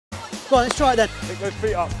Go on, let's try it then. Pick those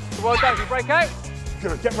feet up. So well done, you break out.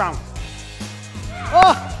 Good, get round.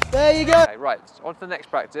 Oh, there you go. Okay, right, on to the next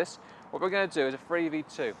practice. What we're going to do is a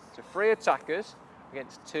 3v2. So 3 attackers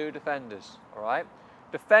against 2 defenders, all right?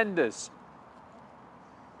 Defenders,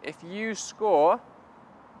 if you score,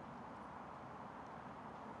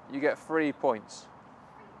 you get 3 points.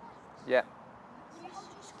 Yeah.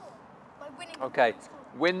 Okay,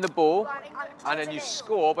 win the ball, and then you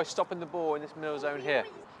score by stopping the ball in this middle zone here.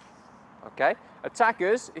 Okay,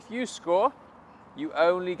 attackers, if you score, you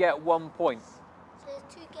only get 1 point. So there's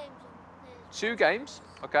 2 games. 2 games,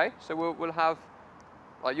 okay, so we'll have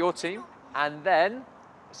like your team, and then,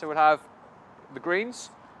 so we'll have the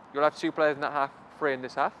greens, you'll have 2 players in that half, 3 in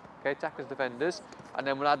this half, okay, attackers, defenders, and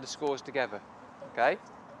then we'll add the scores together, okay?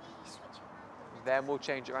 Then we'll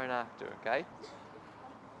change it around after, okay?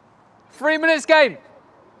 3 minutes game!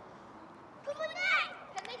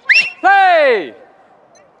 Play!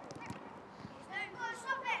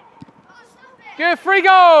 Good, 3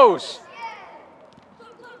 goals!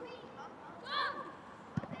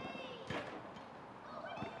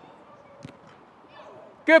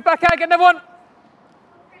 Good, back out, get another one.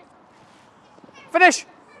 Finish.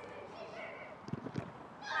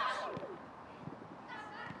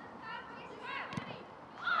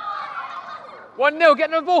 1-0, get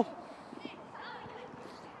another ball.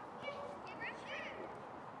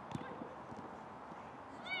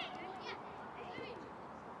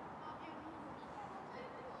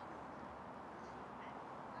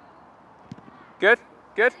 Good,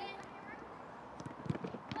 good.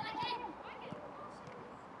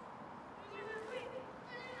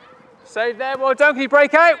 Save there, well done. Can you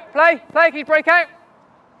break out? Play, can you break out?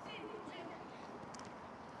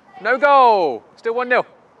 No goal, still 1-0.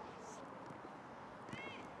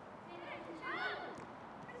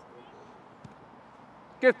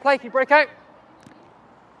 Good, play, can you break out?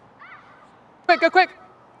 Quick, go quick.